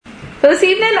So this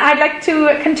evening I'd like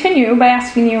to continue by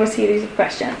asking you a series of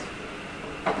questions.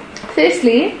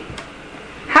 Firstly,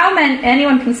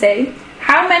 anyone can say,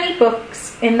 how many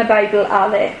books in the Bible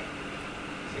are there?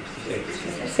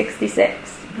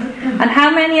 66. And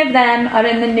how many of them are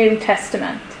in the New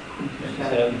Testament?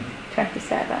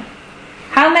 27.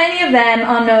 How many of them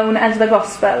are known as the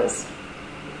Gospels?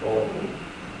 4.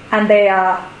 And they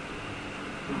are?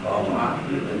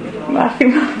 Matthew,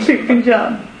 Mark, Luke and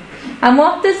John. And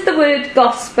what does the word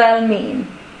gospel mean?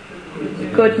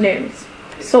 Good news.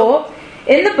 So,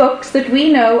 in the books that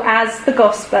we know as the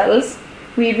Gospels,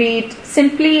 we read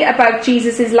simply about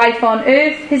Jesus' life on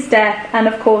earth, his death, and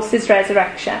of course his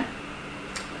resurrection.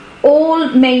 All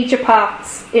major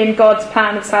parts in God's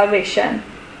plan of salvation,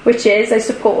 which is, I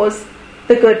suppose,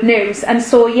 the good news. And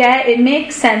so, it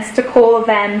makes sense to call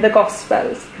them the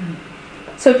Gospels.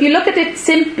 So if you look at it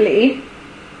simply,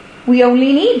 we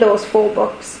only need those 4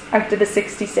 books out of the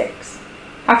 66.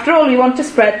 After all, we want to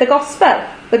spread the gospel,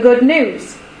 the good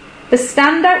news. The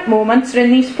standout moments are in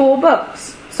these 4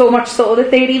 books, so much so that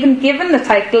they're even given the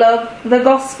title of the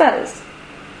Gospels.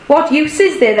 What use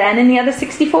is there then in the other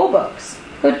 64 books?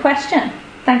 Good question.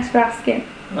 Thanks for asking.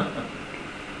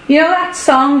 You know that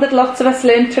song that lots of us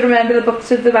learned to remember the books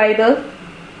of the Bible?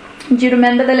 Do you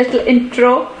remember the little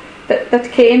intro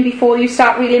that came bore you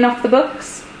start reading off the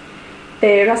books?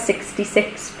 There are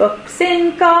 66 books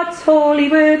in God's holy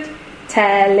word,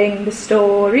 telling the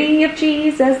story of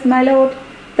Jesus my Lord.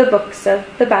 The books of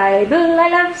the Bible I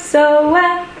love so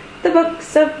well, the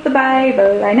books of the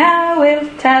Bible I now will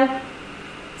tell.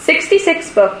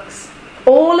 66 books,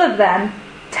 all of them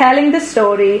telling the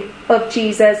story of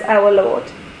Jesus our Lord.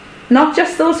 Not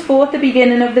just those 4 at the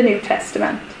beginning of the New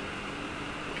Testament.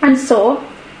 And so,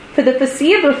 for the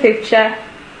foreseeable future,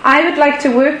 I would like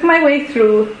to work my way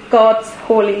through God's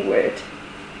holy word,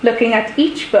 looking at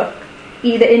each book,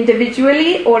 either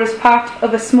individually or as part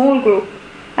of a small group,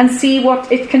 and see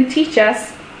what it can teach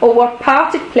us or what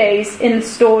part it plays in the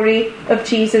story of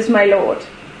Jesus my Lord,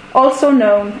 also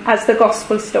known as the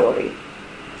Gospel story.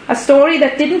 A story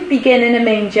that didn't begin in a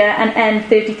manger and end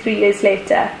 33 years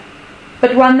later,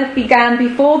 but one that began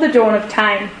before the dawn of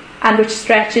time and which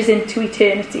stretches into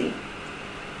eternity.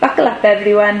 Buckle up,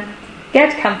 everyone.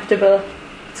 Get comfortable.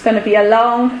 It's going to be a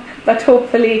long but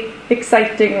hopefully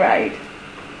exciting ride.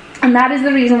 And that is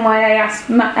the reason why I asked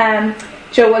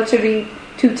Joel to read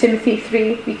 2 Timothy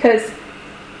 3, because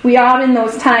we are in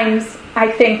those times,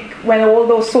 I think, when all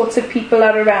those sorts of people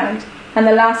are around. And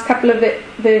the last couple of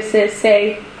verses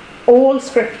say, all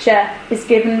scripture is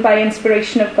given by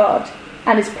inspiration of God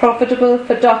and is profitable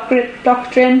for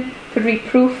doctrine, for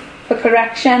reproof, for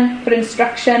correction, for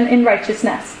instruction in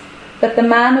righteousness, that the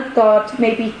man of God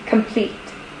may be complete,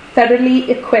 thoroughly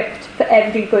equipped for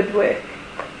every good work.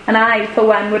 And I, for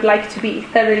one, would like to be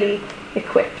thoroughly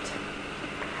equipped.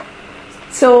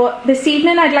 So this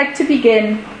evening I'd like to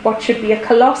begin what should be a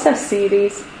Colossus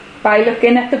series by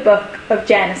looking at the book of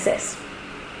Genesis.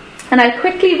 And I'll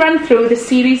quickly run through the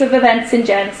series of events in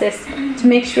Genesis to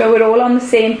make sure we're all on the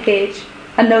same page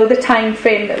and know the time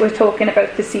frame that we're talking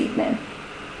about this evening.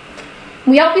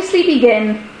 We obviously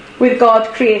begin with God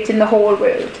creating the whole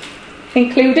world,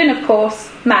 including, of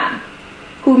course, man,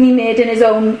 whom he made in his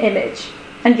own image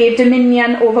and gave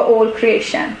dominion over all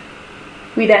creation.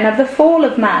 We then have the fall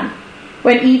of man,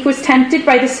 when Eve was tempted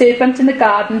by the serpent in the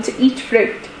garden to eat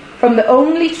fruit from the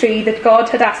only tree that God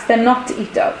had asked them not to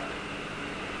eat of.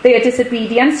 Their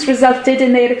disobedience resulted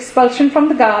in their expulsion from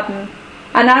the garden,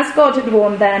 and as God had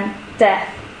warned them,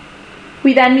 death.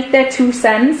 We then meet their 2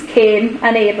 sons, Cain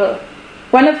and Abel,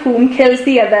 one of whom kills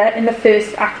the other in the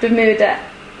first act of murder.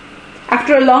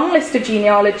 After a long list of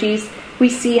genealogies, we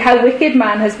see how wicked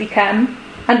man has become,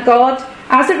 and God,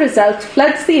 as a result,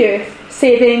 floods the earth,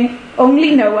 saving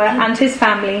only Noah and his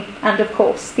family, and of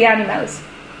course the animals.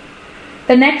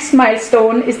 The next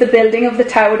milestone is the building of the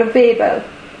Tower of Babel,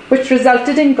 which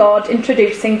resulted in God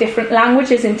introducing different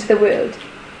languages into the world,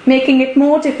 making it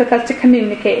more difficult to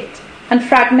communicate and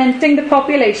fragmenting the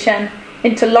population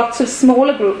into lots of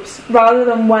smaller groups rather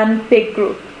than one big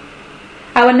group.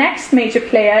 Our next major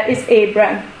player is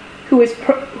Abram, who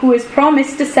is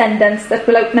promised descendants that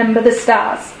will outnumber the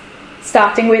stars,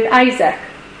 starting with Isaac,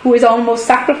 who is almost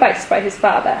sacrificed by his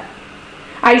father.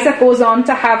 Isaac goes on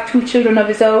to have 2 children of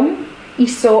his own,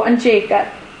 Esau and Jacob.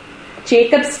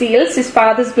 Jacob steals his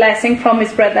father's blessing from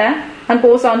his brother and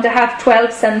goes on to have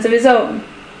 12 sons of his own,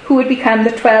 who would become the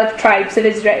 12 tribes of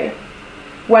Israel.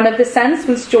 One of the sons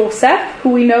was Joseph,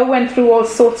 who we know went through all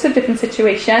sorts of different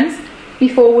situations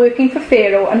before working for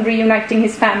Pharaoh and reuniting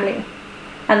his family.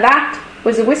 And that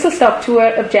was a whistle-stop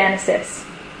tour of Genesis.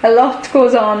 A lot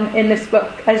goes on in this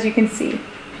book, as you can see.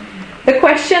 The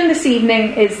question this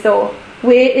evening is, though,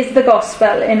 where is the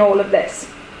gospel in all of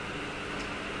this?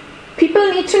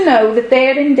 People need to know that they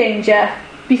are in danger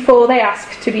before they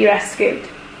ask to be rescued.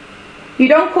 You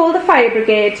don't call the fire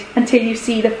brigade until you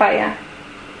see the fire.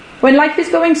 When life is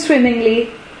going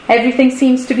swimmingly, everything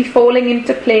seems to be falling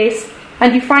into place,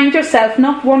 and you find yourself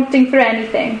not wanting for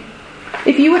anything.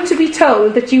 If you were to be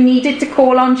told that you needed to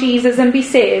call on Jesus and be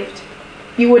saved,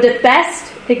 you would at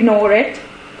best ignore it,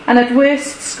 and at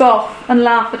worst scoff and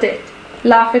laugh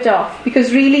it off,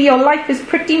 because really your life is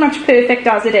pretty much perfect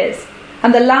as it is,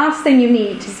 and the last thing you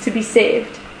need is to be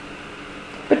saved.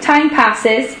 But time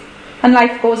passes, and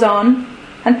life goes on,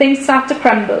 and things start to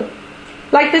crumble.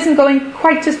 Life isn't going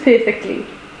quite as perfectly.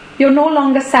 You're no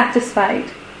longer satisfied.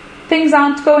 Things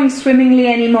aren't going swimmingly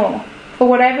anymore, for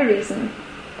whatever reason.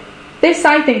 This,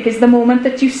 I think, is the moment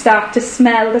that you start to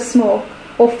smell the smoke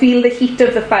or feel the heat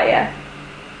of the fire.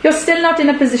 You're still not in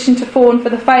a position to phone for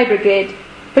the fire brigade,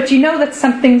 but you know that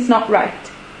something's not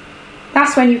right.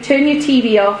 That's when you turn your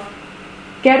TV off,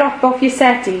 get up off your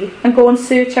settee, and go and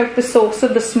search out the source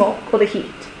of the smoke or the heat.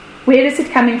 Where is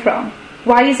it coming from?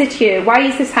 Why is it here? Why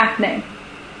is this happening?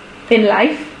 In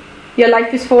life, your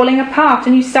life is falling apart,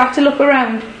 and you start to look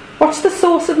around. What's the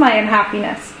source of my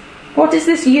unhappiness? What is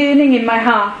this yearning in my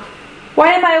heart?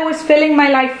 Why am I always filling my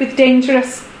life with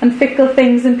dangerous and fickle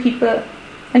things and people?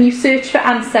 And you search for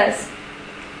answers.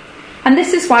 And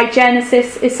this is why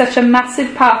Genesis is such a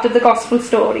massive part of the gospel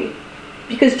story,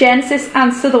 because Genesis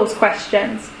answers those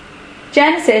questions.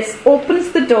 Genesis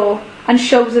opens the door and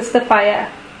shows us the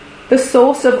fire, the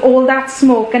source of all that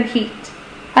smoke and heat.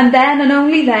 And then, and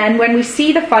only then, when we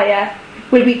see the fire,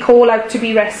 will we call out to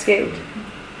be rescued.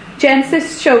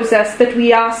 Genesis shows us that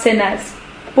we are sinners,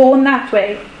 born that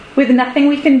way, with nothing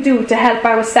we can do to help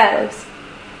ourselves.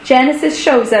 Genesis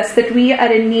shows us that we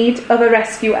are in need of a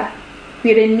rescuer.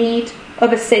 We are in need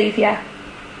of a saviour.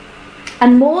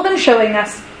 And more than showing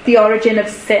us the origin of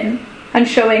sin and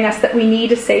showing us that we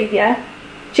need a saviour,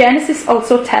 Genesis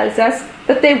also tells us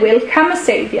that there will come a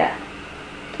saviour.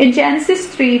 In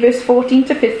Genesis 3 verse 14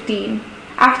 to 15,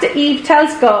 after Eve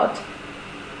tells God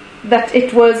that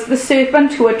it was the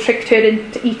serpent who had tricked her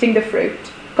into eating the fruit,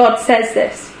 God says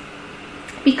this: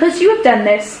 "Because you have done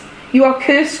this, you are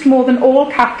cursed more than all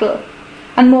cattle,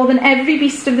 and more than every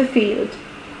beast of the field.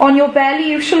 On your belly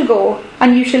you shall go,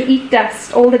 and you shall eat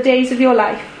dust all the days of your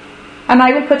life. And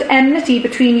I will put enmity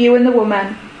between you and the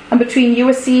woman, and between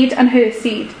your seed and her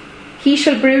seed. He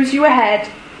shall bruise your head,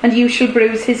 and you shall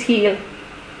bruise his heel."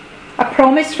 A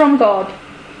promise from God,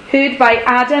 heard by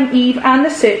Adam, Eve, and the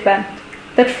serpent,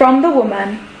 that from the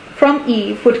woman, from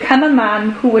Eve, would come a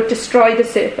man who would destroy the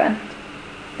serpent.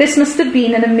 This must have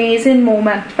been an amazing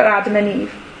moment for Adam and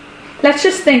Eve. Let's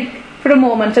just think for a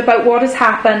moment about what has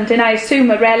happened in, I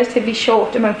assume, a relatively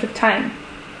short amount of time.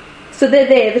 So they're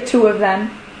there, the two of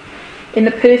them, in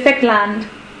the perfect land,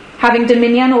 having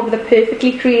dominion over the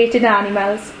perfectly created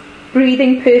animals,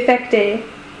 breathing perfect air,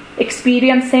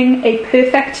 experiencing a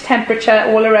perfect temperature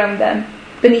all around them,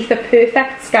 beneath a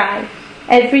perfect sky,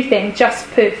 everything just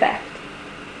perfect.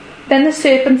 Then the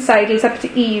serpent sidles up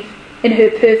to Eve in her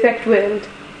perfect world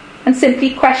and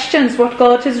simply questions what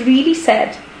God has really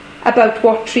said about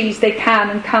what trees they can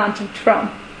and can't eat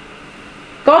from.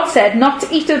 God said not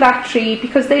to eat of that tree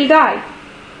because they'll die.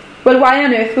 Well, why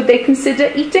on earth would they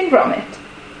consider eating from it?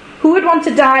 Who would want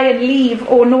to die and leave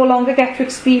or no longer get to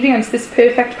experience this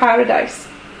perfect paradise?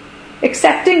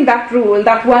 Accepting that rule,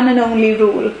 that one and only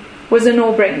rule, was a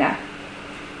no-brainer.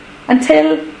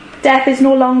 Until death is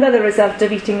no longer the result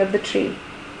of eating of the tree.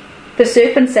 The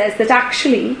serpent says that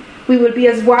actually we will be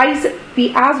as wise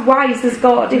as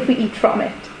God if we eat from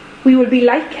it. We will be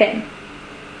like him.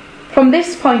 From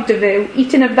this point of view,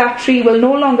 eating of that tree will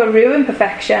no longer ruin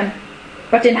perfection,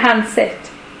 but enhance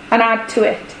it and add to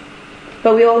it.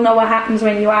 But we all know what happens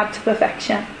when you add to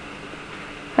perfection.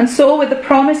 And so, with the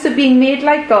promise of being made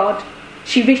like God,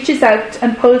 she reaches out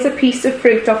and pulls a piece of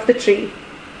fruit off the tree,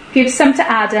 gives some to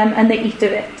Adam, and they eat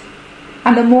of it.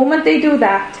 And the moment they do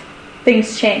that,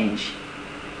 things change.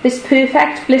 This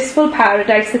perfect, blissful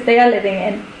paradise that they are living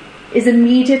in is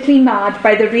immediately marred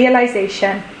by the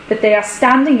realization that they are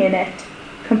standing in it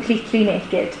completely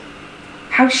naked.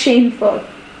 How shameful.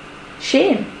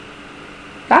 Shame.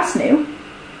 That's new.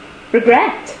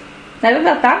 Regret. Never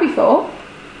felt that before.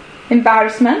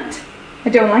 Embarrassment. I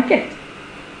don't like it.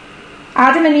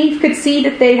 Adam and Eve could see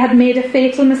that they had made a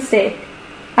fatal mistake,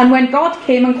 and when God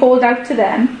came and called out to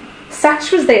them,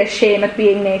 such was their shame at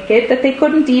being naked that they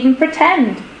couldn't even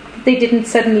pretend that they didn't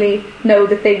suddenly know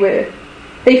that they were.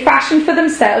 They fashioned for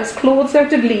themselves clothes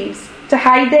out of leaves to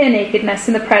hide their nakedness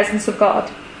in the presence of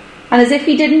God. And as if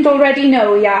he didn't already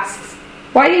know, he asks,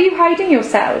 Why are you hiding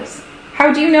yourselves?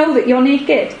 How do you know that you're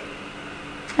naked?"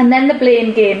 And then the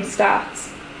blame game starts.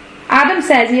 Adam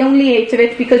says he only ate of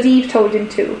it because Eve told him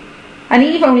to, and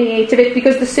Eve only ate of it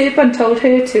because the serpent told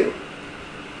her to.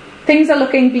 Things are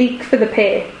looking bleak for the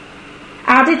pair.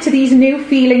 Adding to these new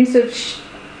feelings of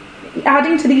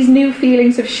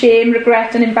shame,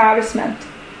 regret and embarrassment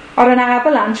are an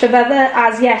avalanche of other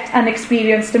as yet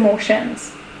unexperienced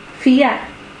emotions: fear,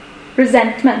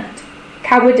 resentment,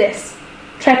 cowardice,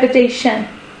 trepidation,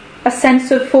 a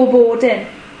sense of foreboding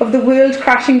of the world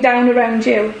crashing down around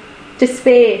you,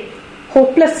 despair,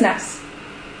 hopelessness.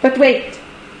 But wait,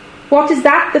 what is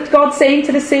that God's saying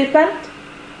to the serpent?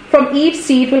 From Eve's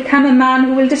seed will come a man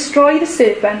who will destroy the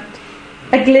serpent,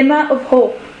 a glimmer of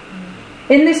hope.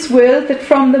 In this world that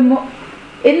from the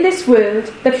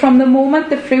moment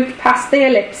the fruit passed their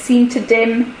lips seemed to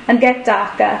dim and get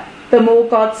darker, the more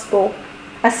God spoke,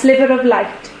 a sliver of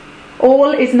light.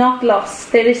 All is not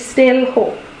lost, there is still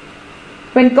hope.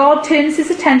 When God turns his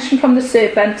attention from the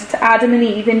serpent to Adam and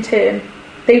Eve in turn,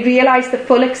 they realise the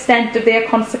full extent of their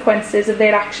consequences of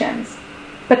their actions.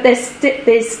 But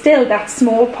there's still that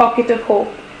small pocket of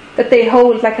hope that they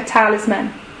hold like a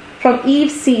talisman. From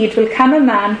Eve's seed will come a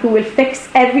man who will fix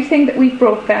everything that we've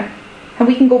broken, and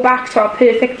we can go back to our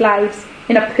perfect lives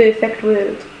in a perfect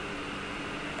world.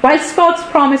 Whilst God's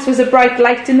promise was a bright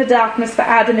light in the darkness for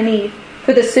Adam and Eve,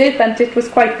 for the serpent it was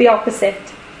quite the opposite.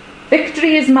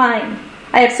 Victory is mine.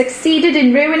 I have succeeded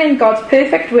in ruining God's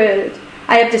perfect world.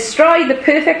 I have destroyed the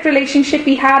perfect relationship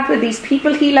he had with these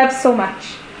people he loves so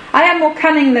much. I am more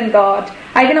cunning than God.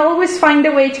 I can always find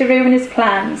a way to ruin his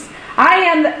plans.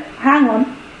 Hang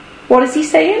on. What is he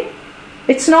saying?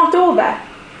 It's not over.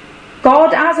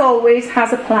 God, as always,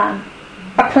 has a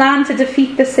plan to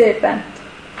defeat the serpent.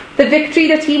 The victory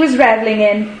that he was revelling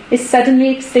in is suddenly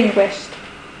extinguished.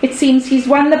 It seems he's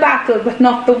won the battle but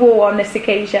not the war on this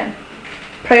occasion.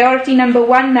 Priority number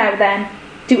 1 now then,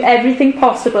 do everything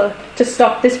possible to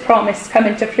stop this promise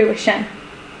coming to fruition.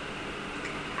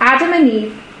 Adam and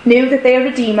Eve knew that their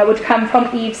Redeemer would come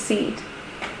from Eve's seed.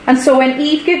 And so when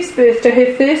Eve gives birth to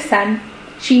her first son,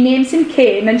 she names him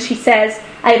Cain and she says,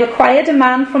 "I have acquired a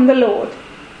man from the Lord."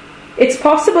 It's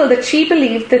possible that she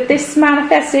believed that this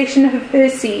manifestation of her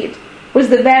seed was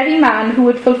the very man who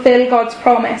would fulfill God's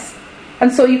promise,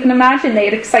 and so you can imagine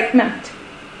their excitement.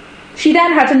 She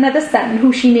then had another son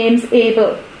who she names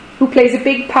Abel, who plays a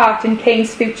big part in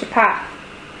Cain's future path.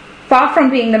 Far from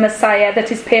being the Messiah that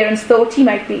his parents thought he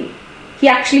might be, he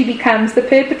actually becomes the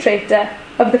perpetrator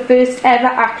of the first ever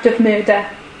act of murder.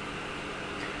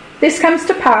 This comes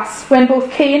to pass when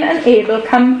both Cain and Abel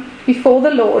come before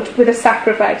the Lord with a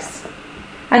sacrifice.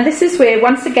 And this is where,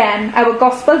 once again, our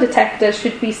gospel detectors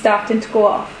should be starting to go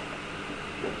off.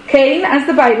 Cain, as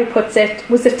the Bible puts it,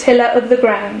 was a tiller of the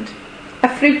ground, a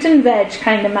fruit and veg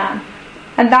kind of man,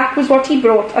 and that was what he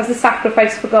brought as a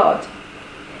sacrifice for God.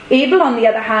 Abel, on the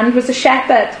other hand, was a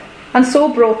shepherd, and so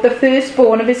brought the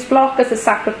firstborn of his flock as a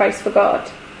sacrifice for God.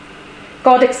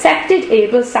 God accepted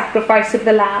Abel's sacrifice of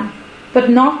the lamb, but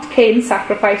not Cain's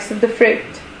sacrifice of the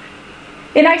fruit.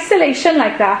 In isolation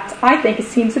like that, I think it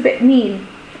seems a bit mean.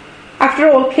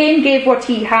 After all, Cain gave what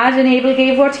he had and Abel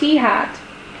gave what he had.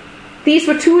 These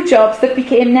were two jobs that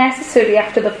became necessary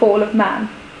after the fall of man.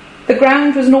 The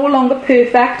ground was no longer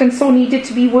perfect and so needed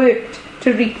to be worked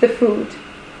to reap the food.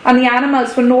 And the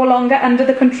animals were no longer under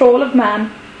the control of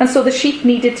man, and so the sheep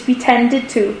needed to be tended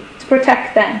to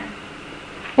protect them.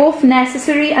 Both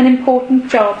necessary and important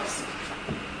jobs.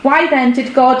 Why then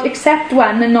did God accept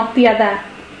one and not the other?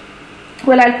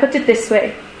 Well, I'll put it this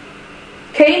way.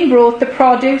 Cain brought the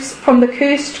produce from the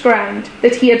cursed ground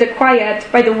that he had acquired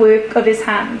by the work of his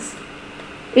hands.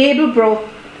 Abel brought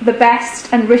the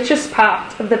best and richest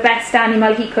part of the best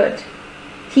animal he could.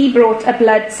 He brought a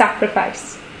blood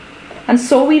sacrifice. And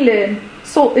so we learn,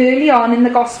 so early on in the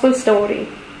gospel story,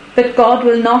 that God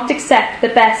will not accept the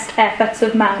best efforts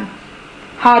of man.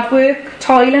 Hard work,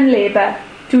 toil and labour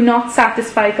do not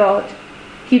satisfy God.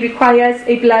 He requires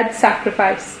a blood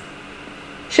sacrifice.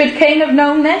 Should Cain have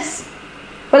known this?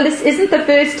 Well, this isn't the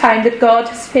first time that God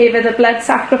has favoured a blood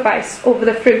sacrifice over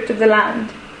the fruit of the land.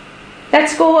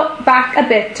 Let's go back a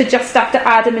bit to just after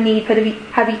Adam and Eve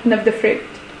have eaten of the fruit.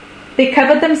 They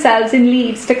covered themselves in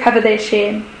leaves to cover their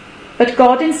shame. But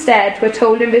God instead, we're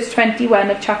told in verse 21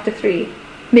 of chapter 3,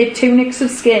 made tunics of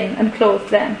skin and clothed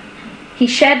them. He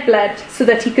shed blood so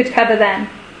that he could cover them,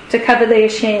 to cover their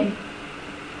shame.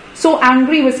 So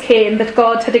angry was Cain that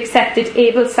God had accepted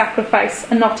Abel's sacrifice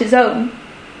and not his own,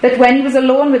 that when he was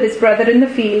alone with his brother in the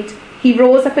field, he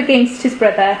rose up against his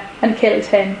brother and killed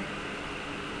him.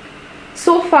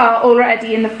 So far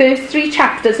already in the first 3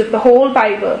 chapters of the whole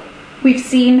Bible, We've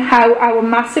seen how our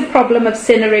massive problem of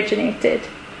sin originated.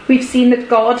 We've seen that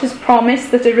God has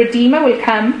promised that a Redeemer will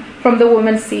come from the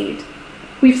woman's seed.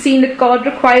 We've seen that God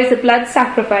requires a blood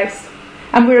sacrifice,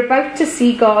 and we're about to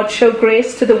see God show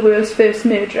grace to the world's first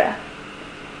murderer.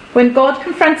 When God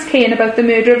confronts Cain about the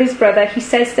murder of his brother, he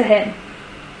says to him,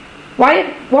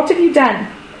 "What have you done?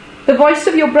 The voice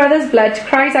of your brother's blood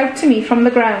cries out to me from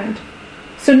the ground.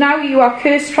 So now you are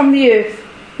cursed from the earth,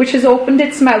 which has opened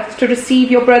its mouth to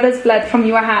receive your brother's blood from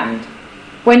your hand.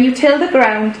 When you till the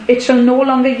ground, it shall no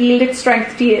longer yield its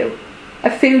strength to you. A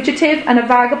fugitive and a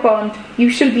vagabond you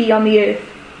shall be on the earth."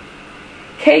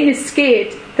 Cain is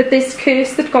scared that this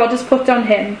curse that God has put on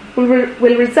him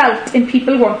will result in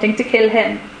people wanting to kill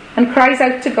him, and cries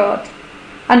out to God.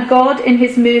 And God, in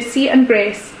his mercy and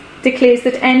grace, declares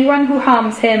that anyone who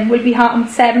harms him will be harmed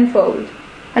sevenfold,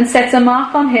 and sets a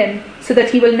mark on him so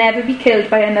that he will never be killed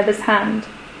by another's hand.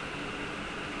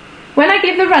 When I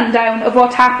gave the rundown of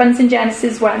what happens in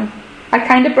Genesis 1, I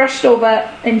kind of brushed over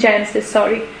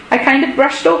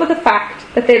the fact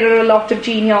that there are a lot of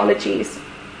genealogies.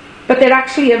 But they're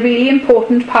actually a really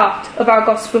important part of our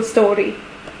gospel story,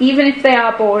 even if they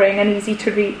are boring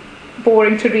to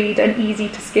read and easy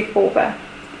to skip over.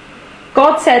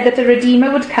 God said that a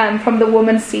Redeemer would come from the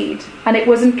woman's seed, and it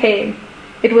wasn't Cain,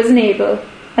 it wasn't Abel,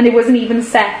 and it wasn't even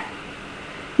Seth.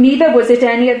 Neither was it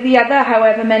any of the other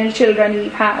however many children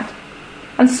Eve had.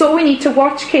 And so we need to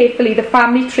watch carefully the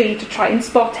family tree to try and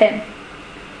spot him.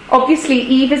 Obviously,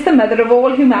 Eve is the mother of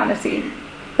all humanity,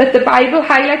 but the Bible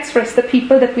highlights for us the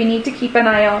people that we need to keep an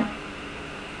eye on.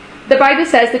 The Bible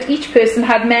says that each person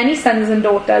had many sons and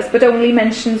daughters, but only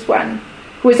mentions one,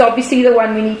 who is obviously the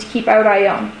one we need to keep our eye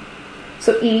on.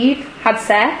 So Eve had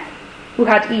Seth, who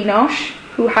had Enosh,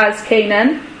 who has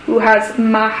Canaan, who has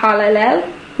Mahalalel,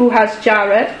 who has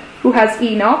Jared, who has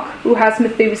Enoch, who has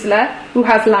Methuselah, who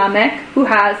has Lamech, who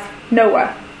has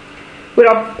Noah. We're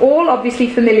all obviously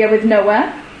familiar with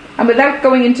Noah, and without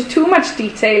going into too much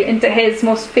detail into his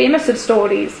most famous of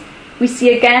stories, we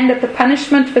see again that the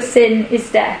punishment for sin is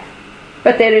death,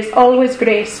 but there is always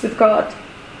grace with God.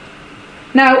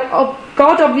 Now,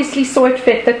 God obviously saw it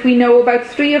fit that we know about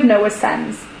 3 of Noah's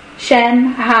sons,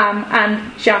 Shem, Ham,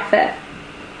 and Japheth,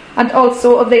 and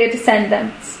also of their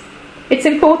descendants. It's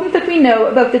important that we know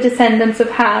about the descendants of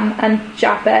Ham and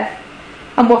Japheth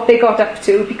and what they got up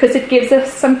to, because it gives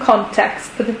us some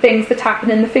context for the things that happen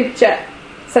in the future,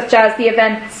 such as the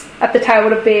events at the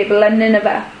Tower of Babel and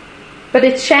Nineveh. But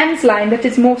it's Shem's line that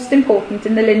is most important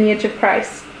in the lineage of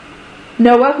Christ.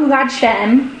 Noah, who had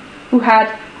Shem, who had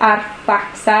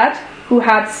Arphaxad, who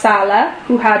had Salah,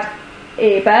 who had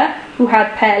Eber, who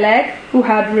had Peleg, who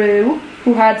had Reu,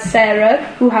 who had Serug,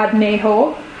 who had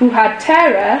Nahor, who had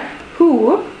Terah,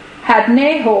 who had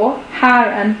Nahor,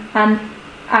 Haran, and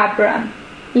Abram,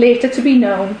 later to be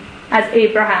known as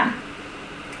Abraham.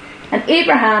 And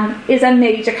Abraham is a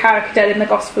major character in the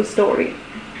gospel story.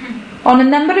 On a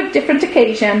number of different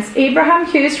occasions, Abraham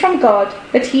hears from God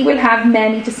that he will have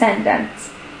many descendants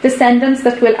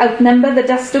that will outnumber the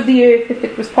dust of the earth if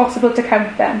it was possible to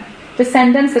count them,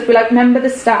 descendants that will outnumber the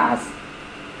stars.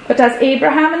 But as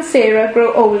Abraham and Sarah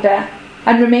grow older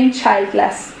and remain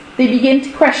childless, they begin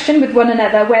to question with one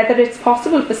another whether it's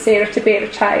possible for Sarah to bear a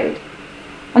child.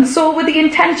 And so, with the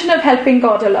intention of helping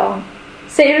God along,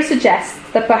 Sarah suggests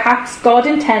that perhaps God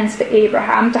intends for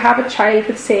Abraham to have a child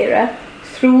with Sarah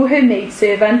through her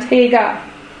maidservant Hagar.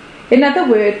 In other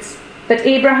words, that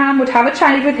Abraham would have a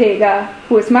child with Hagar,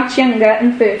 who was much younger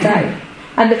and fertile,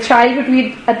 and the child would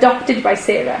be adopted by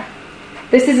Sarah.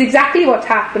 This is exactly what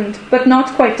happened, but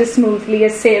not quite as smoothly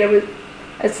as Sarah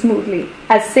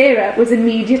was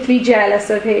immediately jealous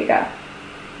of Hagar.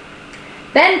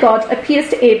 Then God appears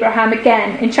to Abraham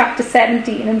again in chapter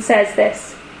 17 and says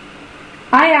this: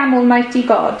 "I am Almighty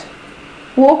God.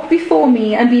 Walk before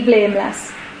me and be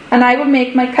blameless, and I will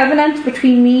make my covenant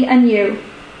between me and you,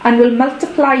 and will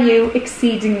multiply you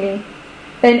exceedingly."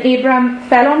 Then Abraham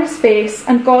fell on his face,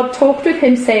 and God talked with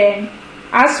him, saying,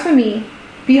 "As for me,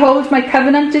 behold, my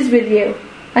covenant is with you,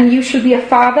 and you shall be a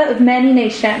father of many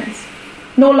nations.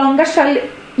 No longer shall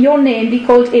your name be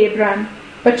called Abram,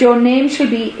 but your name shall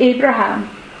be Abraham,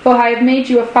 for I have made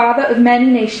you a father of many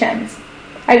nations.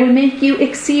 I will make you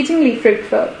exceedingly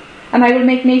fruitful, and I will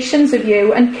make nations of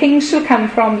you, and kings shall come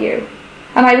from you.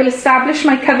 And I will establish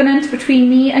my covenant between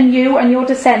me and you and your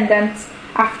descendants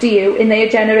after you in their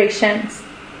generations,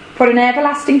 for an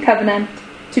everlasting covenant,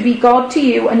 to be God to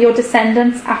you and your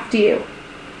descendants after you.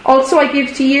 Also I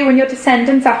give to you and your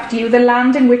descendants after you the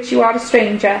land in which you are a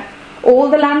stranger, all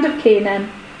the land of Canaan,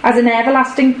 as an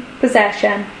everlasting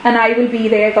possession, and I will be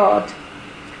their God."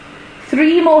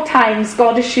 3 more times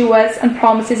God assures and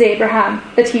promises Abraham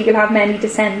that he will have many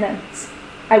descendants.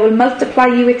 I will multiply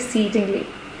you exceedingly.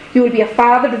 You will be a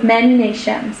father of many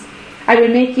nations. I will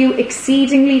make you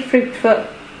exceedingly fruitful.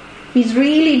 He's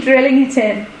really drilling it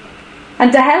in.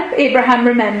 And to help Abraham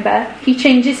remember, he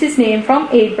changes his name from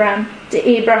Abram to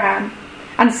Abraham,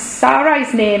 and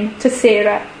Sarai's name to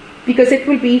Sarah, because it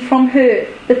will be from her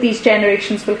that these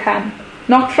generations will come,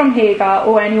 not from Hagar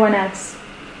or anyone else.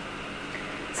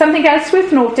 Something else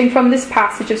worth noting from this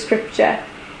passage of scripture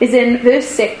is in verse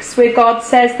 6, where God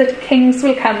says that kings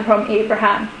will come from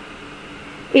Abraham.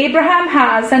 Abraham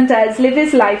has and does live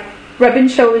his life rubbing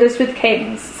shoulders with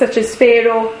kings such as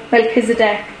Pharaoh,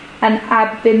 Melchizedek and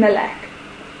Abimelech.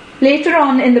 Later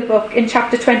on in the book, in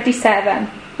chapter 27,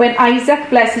 when Isaac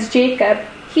blesses Jacob,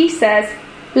 he says,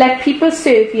 "Let people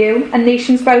serve you and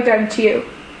nations bow down to you.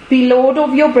 Be lord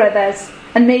over your brothers,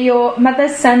 and may your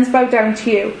mother's sons bow down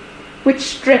to you,"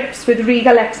 which drips with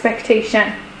regal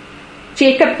expectation.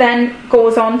 Jacob then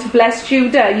goes on to bless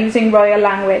Judah using royal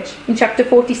language, in chapter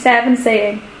 47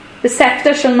 saying, "The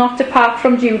scepter shall not depart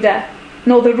from Judah,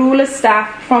 nor the ruler's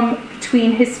staff from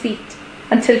between his feet,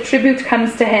 until tribute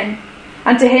comes to him,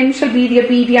 and to him shall be the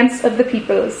obedience of the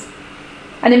peoples."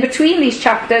 And in between these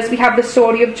chapters we have the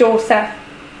story of Joseph,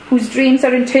 whose dreams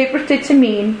are interpreted to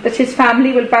mean that his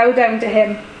family will bow down to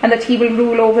him and that he will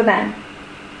rule over them.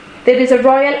 There is a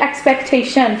royal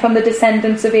expectation from the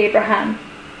descendants of Abraham,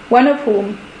 one of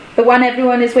whom, the one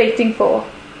everyone is waiting for,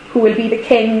 who will be the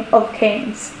King of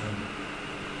Kings.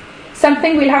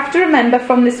 Something we'll have to remember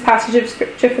from this passage of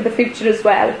scripture for the future as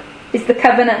well is the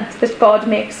covenant that God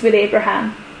makes with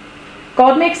Abraham.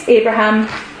 God makes Abraham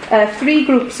 3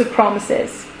 groups of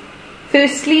promises.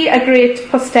 Firstly, a great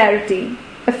posterity,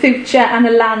 a future and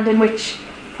a land in which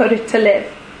for it to live.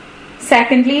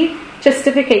 Secondly,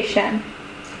 justification.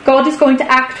 God is going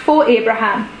to act for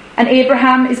Abraham, and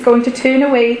Abraham is going to turn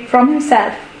away from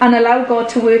himself and allow God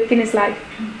to work in his life.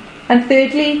 And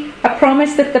thirdly, a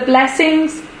promise that the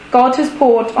blessings God has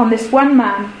poured on this one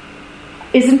man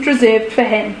isn't reserved for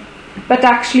him, but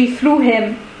actually through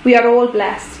him we are all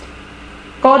blessed.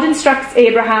 God instructs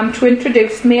Abraham to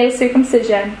introduce male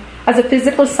circumcision as a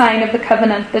physical sign of the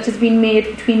covenant that has been made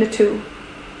between the two,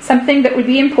 something that will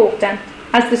be important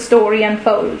as the story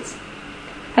unfolds.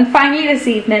 And finally this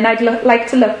evening I'd like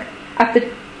to look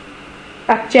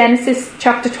at Genesis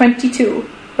chapter 22,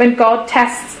 when God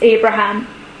tests Abraham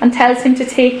and tells him to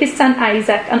take his son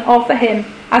Isaac and offer him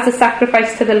as a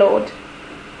sacrifice to the Lord.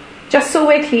 Just so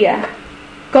we're clear,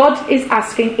 God is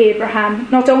asking Abraham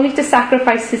not only to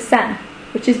sacrifice his son,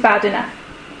 which is bad enough,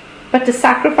 but to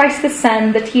sacrifice the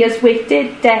son that he has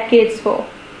waited decades for,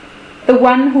 the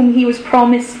one whom he was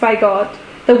promised by God,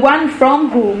 the one from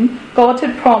whom God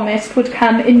had promised would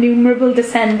come innumerable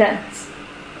descendants.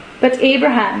 But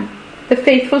Abraham, the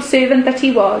faithful servant that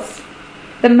he was,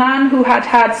 the man who had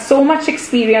had so much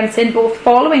experience in both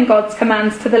following God's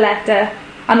commands to the letter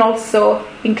and also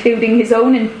including his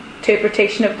own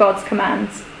interpretation of God's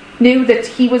commands, knew that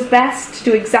he was best to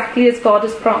do exactly as God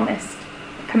has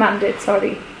commanded.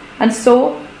 And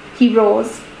so he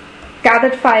rose,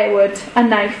 gathered firewood, a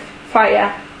knife,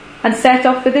 fire, and set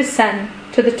off with his son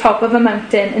to the top of a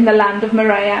mountain in the land of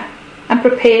Moriah, and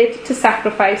prepared to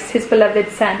sacrifice his beloved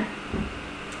son.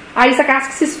 Isaac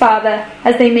asks his father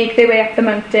as they make their way up the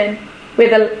mountain where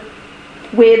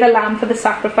the lamb for the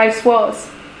sacrifice was.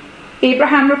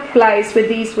 Abraham replies with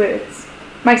these words,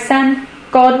 "My son,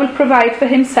 God will provide for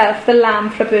himself the lamb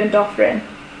for a burnt offering."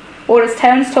 Or as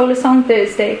Terence told us on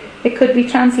Thursday, it could be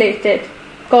translated,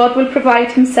 "God will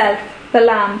provide himself the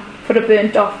lamb for a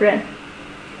burnt offering."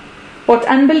 What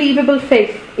unbelievable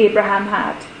faith Abraham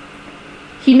had.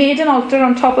 He made an altar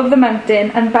on top of the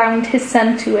mountain and bound his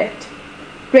son to it,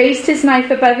 raised his knife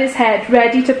above his head,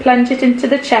 ready to plunge it into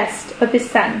the chest of his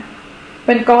son,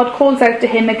 when God calls out to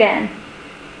him again.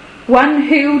 One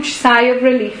huge sigh of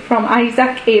relief from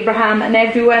Isaac, Abraham, and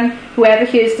everyone who ever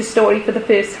hears the story for the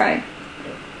first time.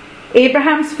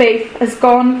 Abraham's faith has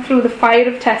gone through the fire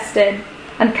of testing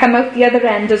and come out the other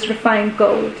end as refined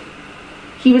gold.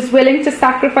 He was willing to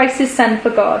sacrifice his son for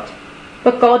God,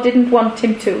 but God didn't want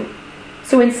him to.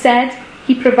 So instead,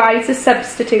 he provides a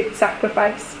substitute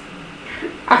sacrifice.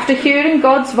 After hearing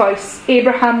God's voice,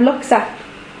 Abraham looks up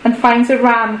and finds a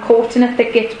ram caught in a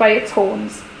thicket by its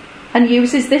horns, and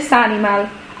uses this animal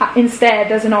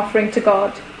instead as an offering to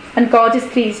God, and God is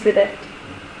pleased with it.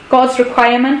 God's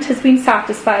requirement has been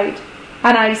satisfied,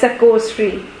 and Isaac goes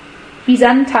free. He's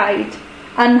untied,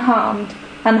 unharmed,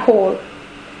 and whole.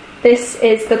 This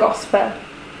is the gospel.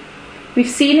 We've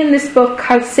seen in this book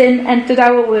how sin entered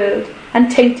our world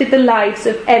and tainted the lives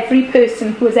of every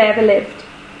person who has ever lived.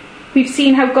 We've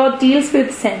seen how God deals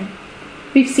with sin.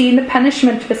 We've seen the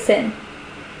punishment for sin.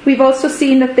 We've also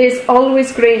seen that there's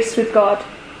always grace with God.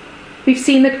 We've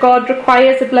seen that God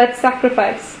requires a blood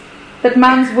sacrifice, that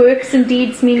man's works and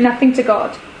deeds mean nothing to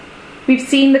God. We've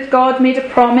seen that God made a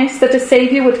promise that a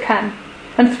Saviour would come,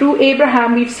 and through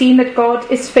Abraham we've seen that God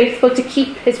is faithful to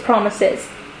keep his promises.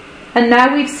 And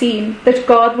now we've seen that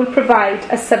God will provide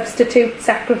a substitute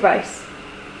sacrifice.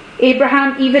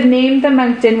 Abraham even named the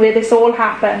mountain where this all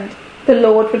happened, the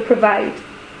Lord will provide.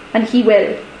 And he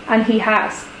will, and he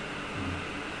has.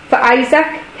 For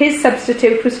Isaac, his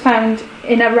substitute was found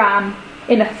in a ram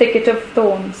in a thicket of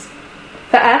thorns.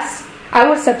 For us,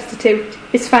 our substitute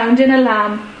is found in a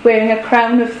lamb wearing a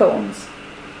crown of thorns.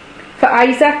 For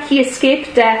Isaac, he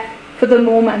escaped death for the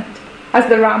moment as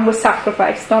the ram was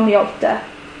sacrificed on the altar.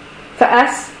 For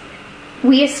us,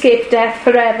 we escaped death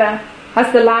forever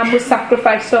as the lamb was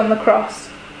sacrificed on the cross.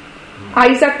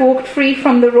 Isaac walked free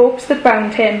from the ropes that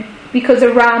bound him because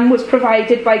a ram was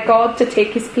provided by God to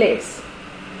take his place.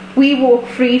 We walk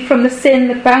free from the sin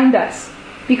that bound us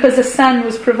because a son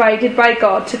was provided by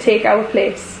God to take our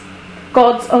place.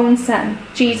 God's own Son,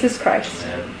 Jesus Christ,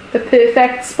 the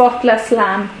perfect, spotless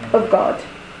Lamb of God.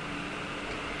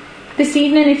 This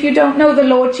evening, if you don't know the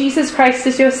Lord Jesus Christ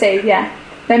as your Saviour,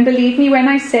 then believe me when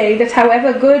I say that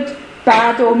however good,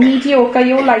 bad or mediocre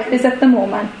your life is at the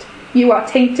moment, you are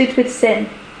tainted with sin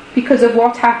because of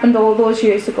what happened all those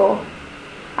years ago.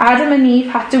 Adam and Eve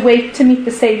had to wait to meet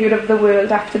the Saviour of the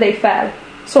world after they fell,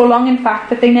 so long in fact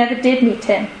that they never did meet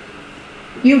him.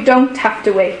 You don't have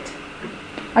to wait,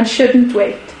 and shouldn't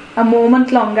wait, a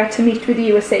moment longer to meet with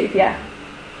you a Saviour.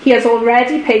 He has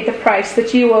already paid the price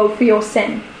that you owe for your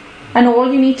sin, and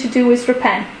all you need to do is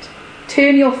repent.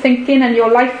 Turn your thinking and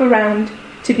your life around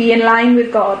to be in line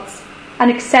with God's, and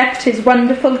accept his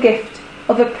wonderful gift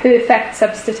of a perfect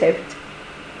substitute.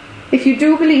 If you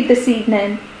do believe this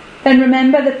evening, then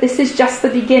remember that this is just the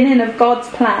beginning of God's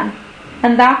plan,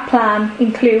 and that plan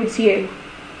includes you.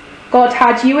 God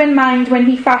had you in mind when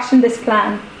he fashioned this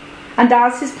plan, and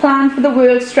as his plan for the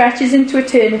world stretches into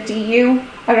eternity, you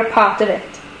are a part of it.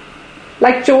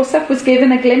 Like Joseph was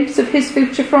given a glimpse of his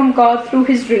future from God through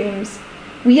his dreams,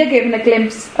 we are given a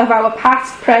glimpse of our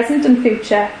past, present and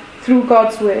future through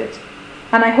God's word.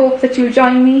 And I hope that you'll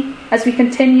join me as we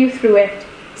continue through it,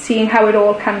 seeing how it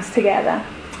all comes together.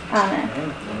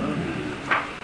 Amen.